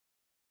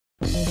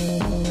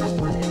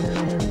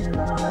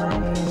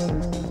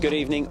Good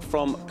evening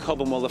from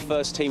Cobham. Well, the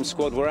first team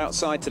squad were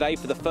outside today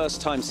for the first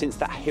time since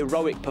that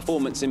heroic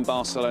performance in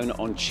Barcelona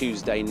on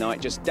Tuesday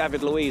night. Just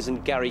David Luiz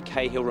and Gary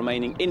Cahill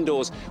remaining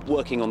indoors,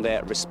 working on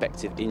their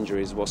respective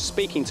injuries. While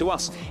speaking to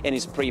us in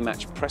his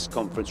pre-match press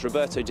conference,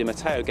 Roberto Di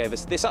Matteo gave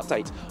us this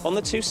update on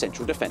the two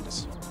central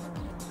defenders.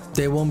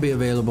 They won't be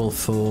available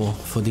for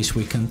this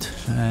weekend,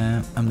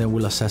 and then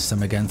we'll assess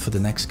them again for the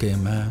next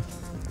game.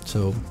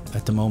 So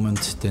at the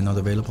moment, they're not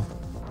available.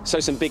 So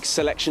some big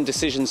selection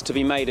decisions to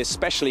be made,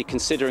 especially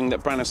considering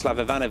that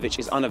Branislav Ivanovic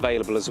is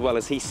unavailable as well,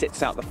 as he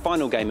sits out the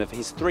final game of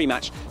his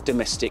three-match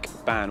domestic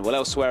ban. Well,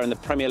 elsewhere in the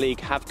Premier League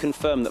have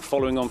confirmed that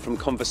following on from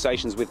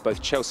conversations with both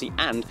Chelsea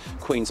and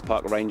Queen's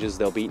Park Rangers,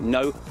 there'll be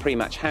no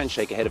pre-match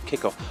handshake ahead of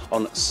kickoff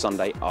on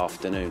Sunday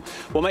afternoon.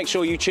 Well, make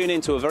sure you tune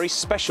in to a very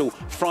special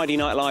Friday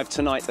Night Live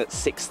tonight at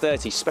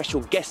 6:30.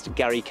 Special guest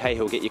Gary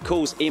Cahill. Get your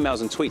calls,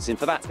 emails and tweets in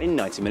for that in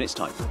 90 minutes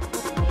time.